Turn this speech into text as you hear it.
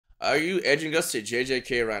Are you edging us to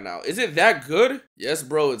JJK right now? Is it that good? Yes,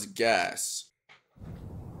 bro, it's gas.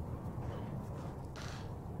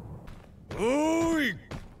 Oi!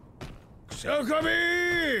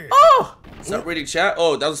 Oh! Stop reading chat.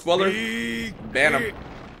 Oh, that was a spoiler? Ban him.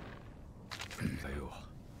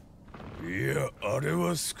 いや、あれ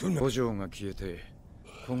は少ない。五条が消えて、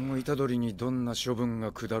今後虎杖にどんな処分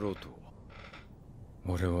が下ろうと、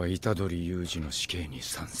俺は虎杖雄二の死刑に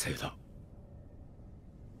賛成だ。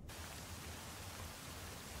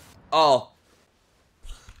Oh.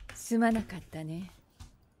 すまなかったね。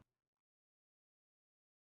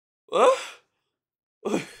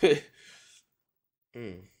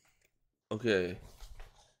Okay.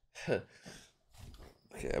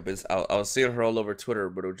 Okay, I was seeing her all over Twitter,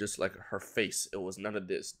 but it was just like her face. It was none of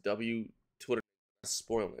this. Twitter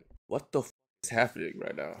spoiling. What the f is happening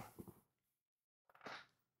right now?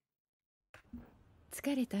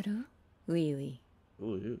 疲れたろ？ウィウィ。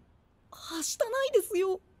Ooh, you. はしたないです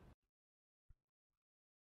よ。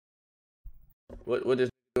What is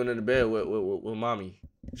he doing in the bed with mommy?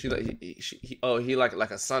 He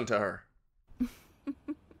like a son to her.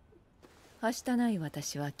 はしたない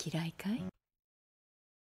私は嫌いかい？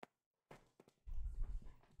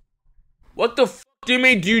 What the f do you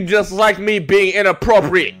mean? Do you just like me being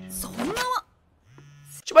inappropriate? そんなわ。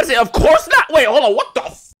 She about to say, of course not. Wait, hold on. What the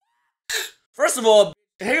f? First of all,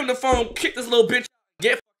 hang up the phone, kick this little bitch,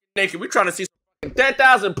 get naked. We trying to see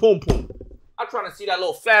 10,000 poom poom. I'm trying to see that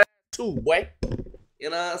little fat ass too, boy. You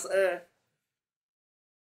know what I'm saying?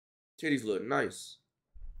 Titties look nice.「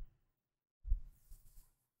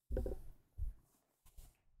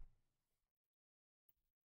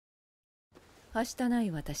はしたな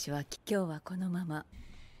い私は今日はこのまま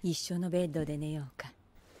一緒のベッドで寝ようか」。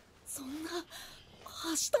そんな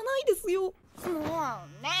はしたないですよ。もう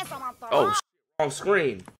姉様と。Oh, wrong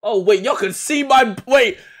screen. Oh wait, y'all can see my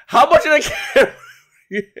wait. How much of the camera?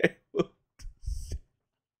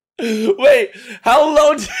 Wait, how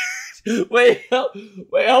low? Wait, how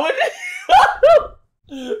much?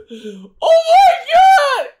 Oh my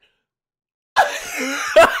god!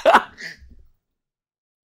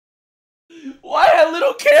 Why that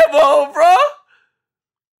little camo, bro?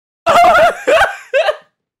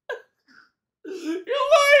 You're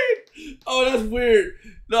lying. Oh, that's weird.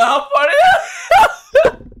 No, how funny?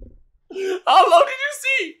 How low did you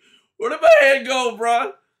see? Where did my head go,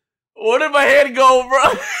 bro? Where did my head go,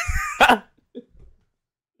 bro?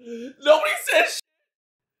 Nobody said shit.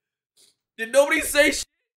 Did nobody say shit?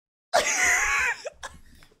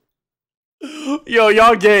 Yo,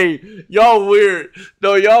 y'all gay. Y'all weird.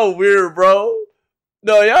 No, y'all weird, bro.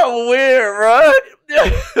 No, y'all weird, bro.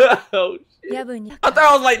 Oh, I thought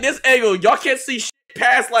I was like this angle. Y'all can't see shit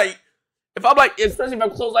past like, if I'm like, especially if I'm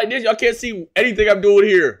close like this, y'all can't see anything I'm doing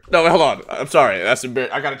here. No, hold on. I'm sorry. That's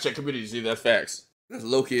embarrassing. I gotta check community to see if that's facts. That's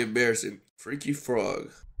low-key embarrassing. Freaky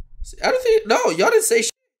frog. See, I don't think, no, y'all didn't say shit.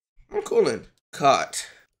 I'm cooling. Caught.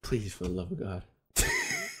 Please, for the love of God.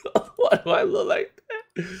 Why do I look like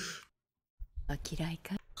that?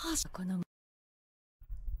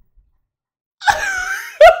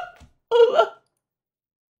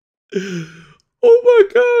 Oh my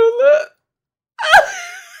god,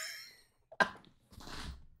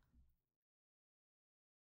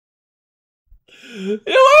 you know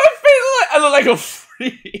what my face look like? I look like a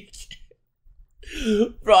freak.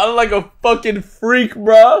 Bro, I look like a fucking freak,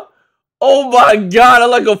 bro. Oh my god, I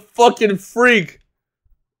look like a fucking freak.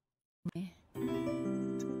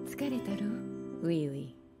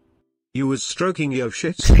 You was stroking your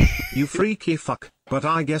shit, you freaky fuck, but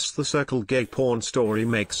I guess the circle gay porn story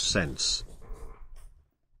makes sense.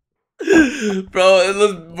 Bro, it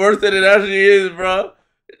looks worse than it actually is, bro.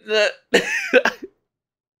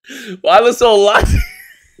 Why look so loud?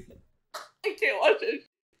 I can't watch it.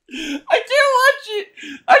 I can't watch it.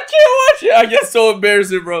 I can't watch it. I get so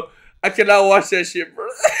embarrassing, bro. I cannot watch that shit, bro.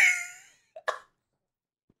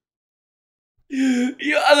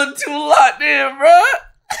 I look too locked in, bro.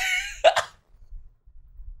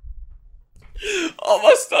 Oh,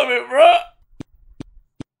 my stomach, bro.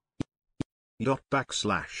 //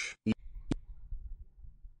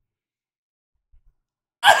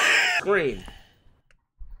 Screen.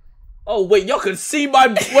 Oh wait, y'all can see my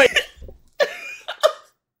wait.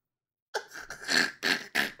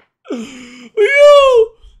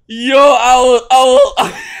 Yo, I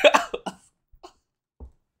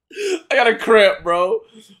got a cramp, bro.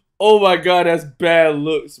 Oh my god, that's bad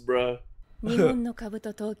looks, bro. 日本の株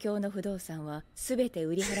と東京の不動産はすべて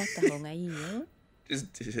売り払った方がいいよ。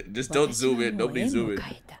Just don't zoom in. Nobody zoom in.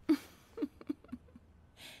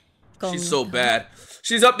 She's so bad.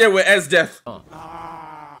 She's up there with S Def.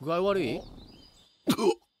 具合悪い？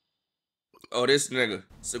 Oh, this nigga.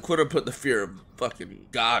 Sequita put the fear of fucking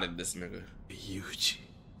God in this nigga. Yuji,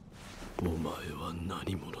 お前は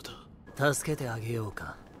何者だ? That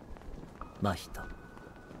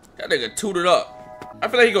nigga tooted up. I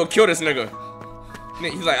feel like he gonna kill this nigga.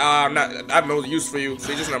 He's like, I have no use for you,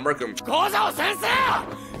 so he's just gonna murk him.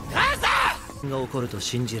 が起こると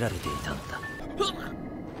信じられていたんだ。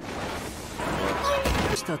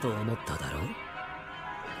したと思っただろう。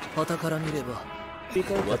傍から見れば理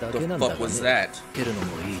解だけなんだがね。蹴るの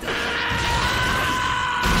もいいだろ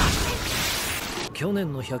う。去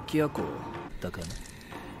年の百鬼夜行だかな。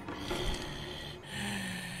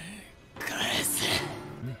返せ。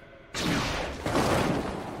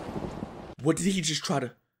What did he just try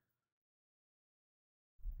to?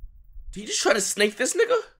 Did he just try to snake this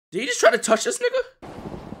nigga? Did he just try to touch this nigga?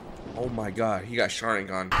 Oh my god, he got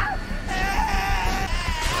Sharingan.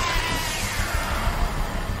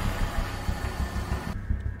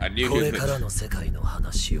 I knew he was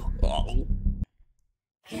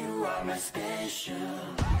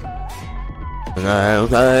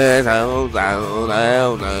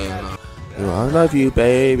I love you,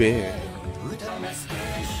 baby.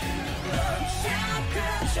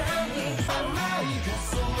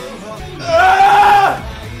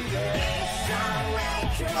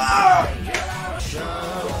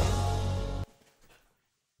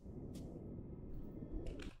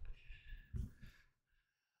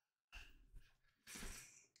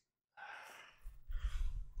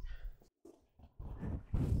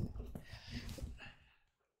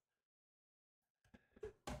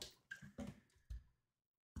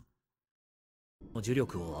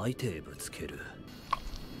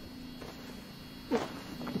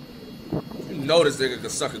 You know this nigga can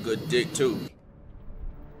suck a good dick too.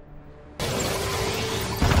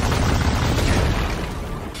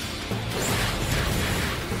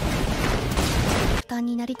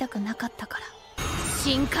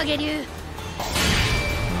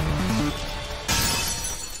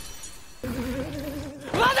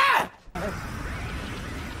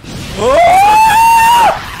 Oh!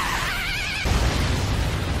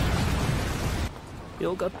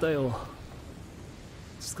 よかったよ。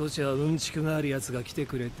少しはうんちくがあるやつが来て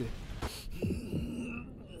くれて。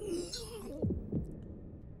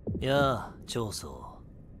やあ、長宗。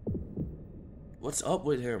What's up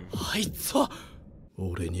with him? あいつは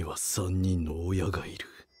俺には3人の親がいる。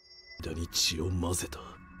間に血を混ぜた。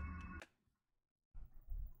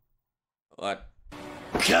What?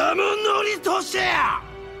 カモノリトシや。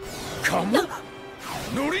カモ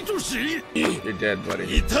ノリトシ You're dead,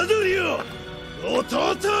 buddy. イタドリよ。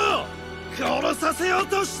弟殺させよう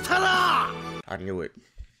としたら I knew it.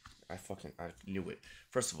 I knew it.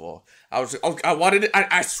 First of all, I wanted it.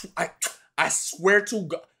 I swear to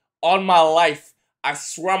God, on my life, I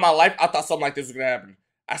swear on my life, I thought something like this was gonna happen.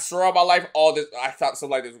 I swear on my life, I thought something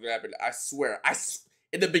like this was gonna happen. I swear.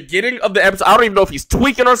 In the beginning of the episode, I don't even know if he's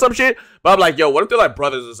tweaking or some shit, but I'm like, yo, what if they're like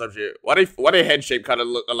brothers or some shit? Why they head shape kind of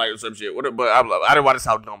look alike or some shit? But I didn't want to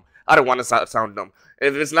sound dumb. I didn't want to sound dumb.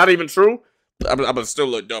 If it's not even true, I'm gonna still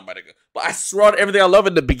look dumb, my nigga. But I swear on everything I love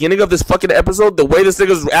in the beginning of this fucking episode, the way this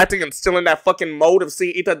nigga's acting and still in that fucking mode of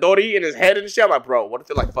seeing Itadori in his head and shit, I'm like, bro, what if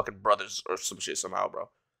they're like fucking brothers or some shit somehow,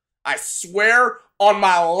 bro? I swear on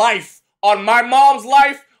my life, on my mom's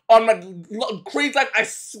life, on my Creed's life, I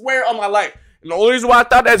swear on my life. And the only reason why I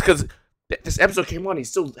thought that is because this episode came on, he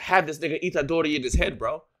still had this nigga Itadori in his head,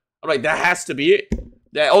 bro. I'm like, that has to be it.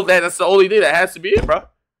 That's the only thing that has to be it, bro.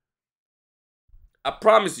 I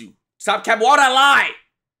promise you. Stop cap. Why would I lie?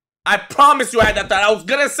 I promise you I had that thought. I was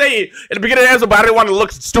gonna say it in the beginning of the episode, but I didn't want to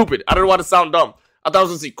look stupid. I didn't want to sound dumb. I thought I was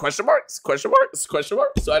gonna see question marks,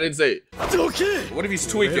 so I didn't say it. What if he's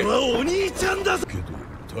tweaking?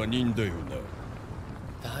 他人だよな。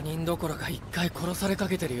他人どころか一回殺されか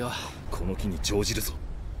けてるよ。この機に乗じるぞ。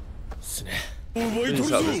すね。覚えとる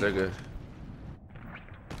ぞ。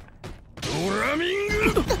ドラミン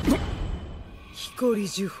グ。光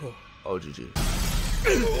呪法。Oh, GG.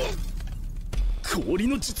 氷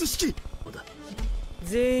の術式。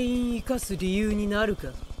全員生かす理由になるか。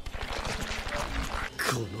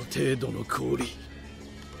この程度の氷。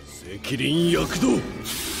責任躍動。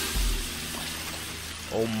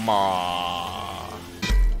Oh my.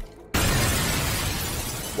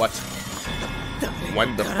 What?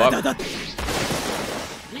 When the fuck?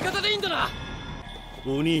 味方でいいんだな。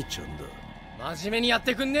お兄ちゃんだ。真面目にやっ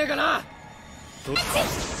てくんねえかな。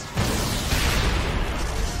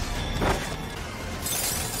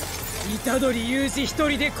虎杖裕二一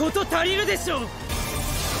人でこと足りるでしょ。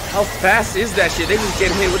How fast is that shit? They just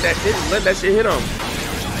get hit with that shit and let that shit hit them.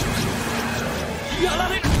 やら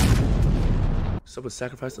れ。 Someone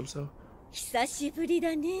sacrificed themselves? 久しぶり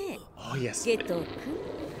だね。Oh yes. ゲト君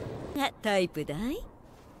がタイプだい。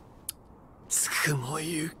つくも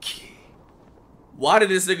ゆき。Why did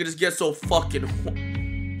this nigga just get so fucking?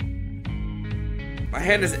 My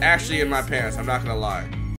hand is actually in my pants. I'm not gonna lie.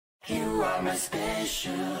 You are my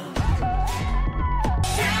special.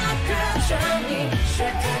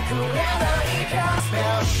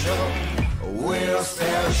 We're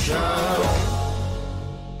special.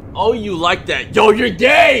 Oh, you like that? Yo, you're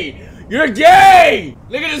gay! You're gay!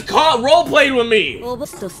 Nigga just role played with me. オーボ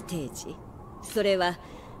ストステージ。それは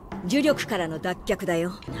呪力からの脱却だ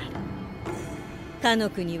よ。かの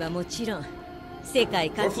国はもちろん世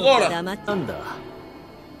界各国が黙ってなんだ。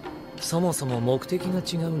そもそも目的が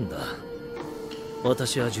違うんだ。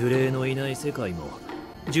私は呪霊のいない世界も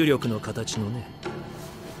呪力の形のね。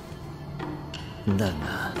だ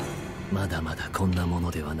がまだまだこんなも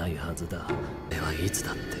のではないはずだ。これはいつ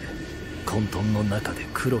だって混沌の中で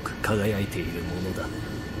黒く輝いているもの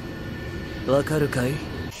だ。わかるかい？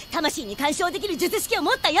魂に干渉できる術式を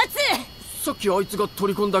持ったやつ。さっきあいつが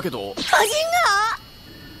取り込んだけど。個人が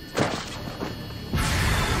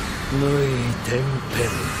無意天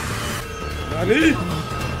何？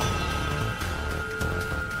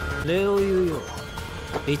礼を言うよ、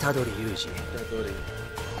虎杖裕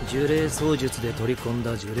二。呪霊操術で取り込ん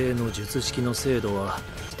だ呪霊の術式の精度は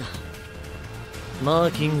マ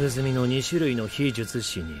ーキング済みの2種類の非術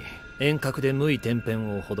師に遠隔で無意天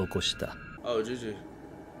変を施した。Oh, GG.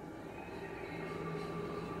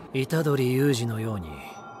 虎杖裕二のように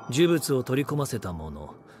呪物を取り込ませたも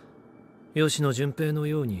の、吉野順平の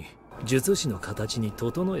ように術師の形に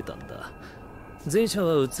整えたんだ。前者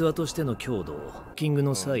は器としての強度、キング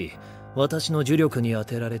の際、私の呪力に当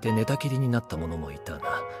てられて寝たきりになった者もいた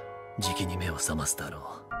が、じきに目を覚ますだろう。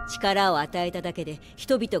力を与えただけで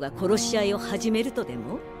人々が殺し合いを始めるとで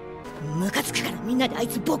も？ムカつくからみんなであい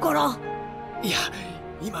つボコろ。いや、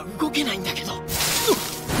今動けないんだけど。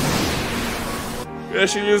Yeah,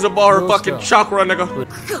 she used a bar her fucking chakra, nigga.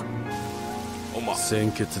 Oh my.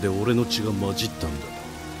 鮮血で俺の血が混じったんだ。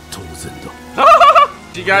当然だ。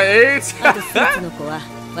She got AIDS? あとスーツの子は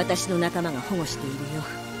私の仲間が保護しているよ。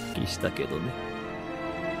気したけどね。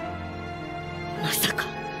まさか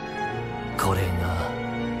これが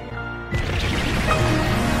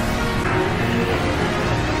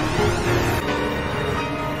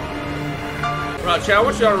Bro, Chad, I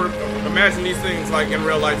want y'all to imagine these things like in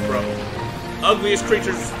real life, bro. Ugliest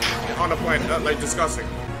creatures on the planet, like disgusting.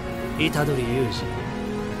 虎杖裕二。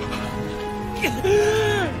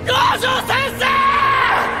五条先生！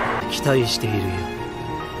期待しているよ。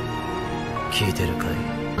聞いてるかい？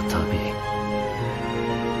旅。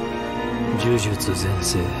呪術全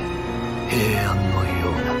盛、平安のよ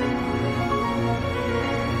うな。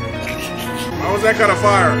Why was that kind of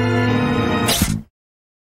fire?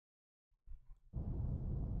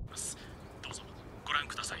 どうぞご覧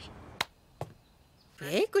ください。フ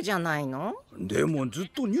ェイクじゃないの？でもずっ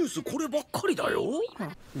とニュースこればっかりだよ。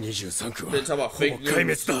23区は They're talking about ほぼ fake 壊滅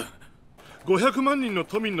news. だ。500万人の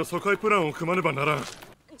都民の疎開プランを組まねばならん。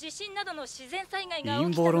地震などの自然災害が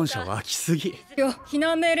陰謀論者は来すぎ。避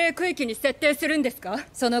難命令区域に設定するんですか？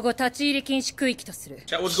その後立ち入り禁止区域とする。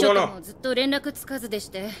 Chat, what's 秘書 going と on? もずっと連絡つかずでし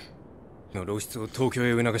て。の露出を東京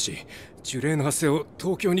へ促し、呪霊の発生を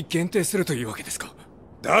東京に限定するというわけですか。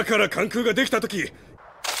だから関空ができた時。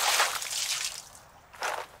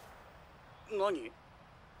何？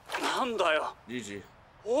なんだよ。GG.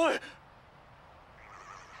 おい。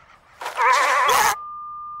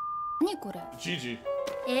何これ？ GG.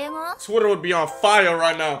 英語？ Twitter would be on fire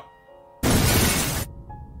right now.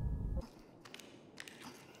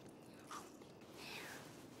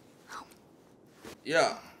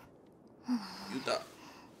 Yeah. You thought.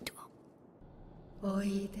 お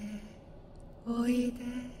いでおいで、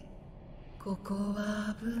ここ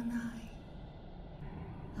は危ない。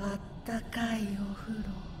あったかいお風呂。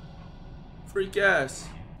 Freak ass.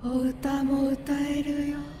 お歌も歌え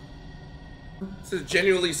るよ。 This is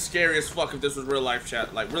genuinely scary as fuck if this was real life,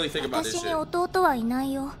 chat. Like, really think about this 私 shit. に弟はいな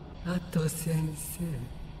いよ。あと先生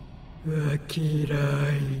は嫌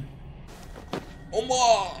い。 Oh my!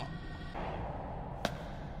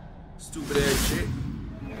 Stupid ass shit.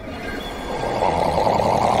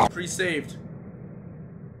 Pre-saved.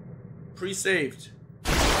 Pre-saved.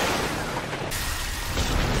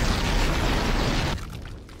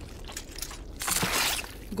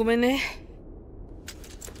 ごめんね。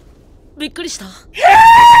びっくりした。I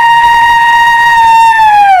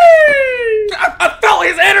felt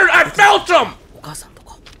his energy! I felt him! お母さんと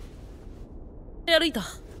か歩いた。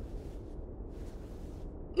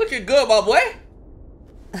 Looking good, my boy.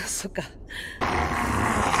 あ、そっか。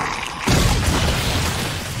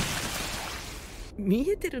見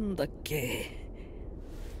えてるんだっけ。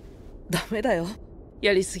ダメだよ。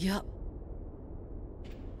やりすぎは。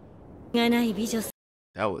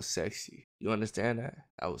That was sexy. You understand that?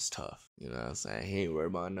 That was tough. You know what I'm saying? He ain't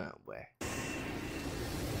worried about nothing, boy.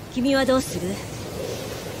 君はどうする？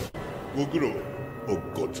僕らは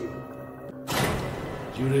白骨。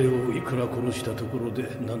呪霊をいくら殺したところで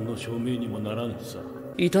何の証明にもならんさ。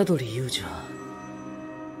虎杖裕二は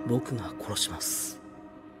僕が殺します。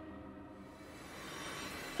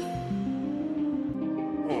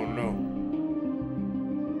Oh no.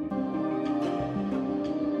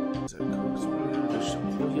 Is that Kirk's murder? The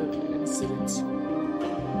Shibuya incident?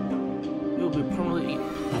 You'll be permanently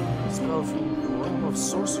expelled from the realm of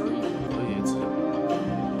sorcery? Oh yeah, it's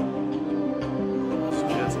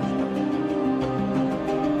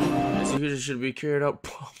execution should be carried out.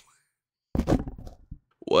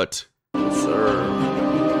 What? Sir.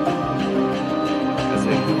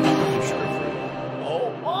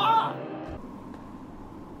 Oh my!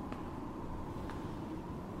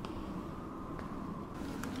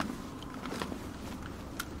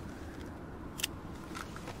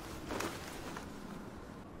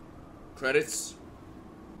 Credits.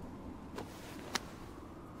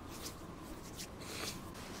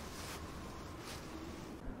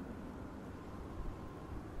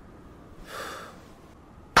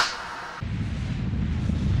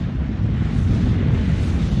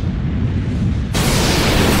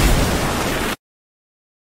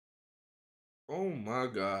 Oh my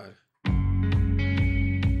god.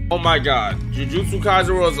 Oh my god. Jujutsu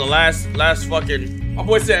Kaisen was the last fucking. My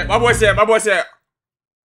boy said.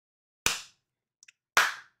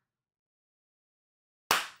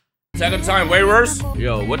 Second time way worse?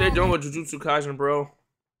 Yo, what they doing with Jujutsu Kaisen, bro?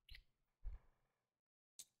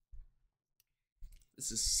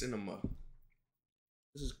 This is cinema.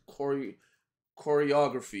 This is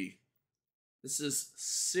choreography. This is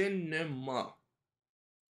cinema.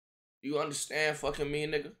 You understand fucking me,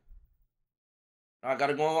 nigga? I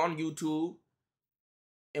gotta go on YouTube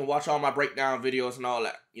and watch all my breakdown videos and all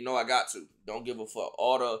that. You know I got to. Don't give a fuck.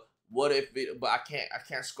 All the what if video, but I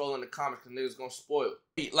can't scroll in the comments because niggas gonna spoil.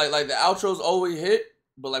 Like the outros always hit,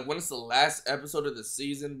 but like when it's the last episode of the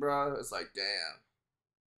season, bro, it's like damn.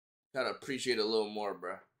 Gotta appreciate it a little more,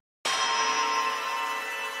 bro.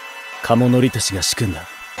 カモノリたちが仕組んだ。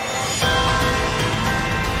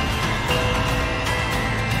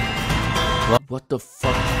What the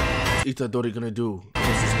fuck is Itadori gonna do?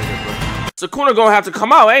 Sukuna gonna have to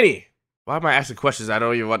come out, ain't he? Why am I asking questions I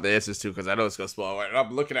don't even want the answers to? Because I know it's gonna spoil. Right?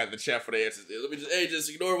 I'm looking at the chat for the answers. Let me just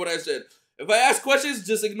ignore what I said. If I ask questions,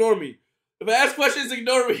 just ignore me. If I ask questions,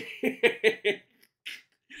 ignore me. If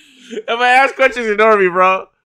I ask questions, ignore me, bro.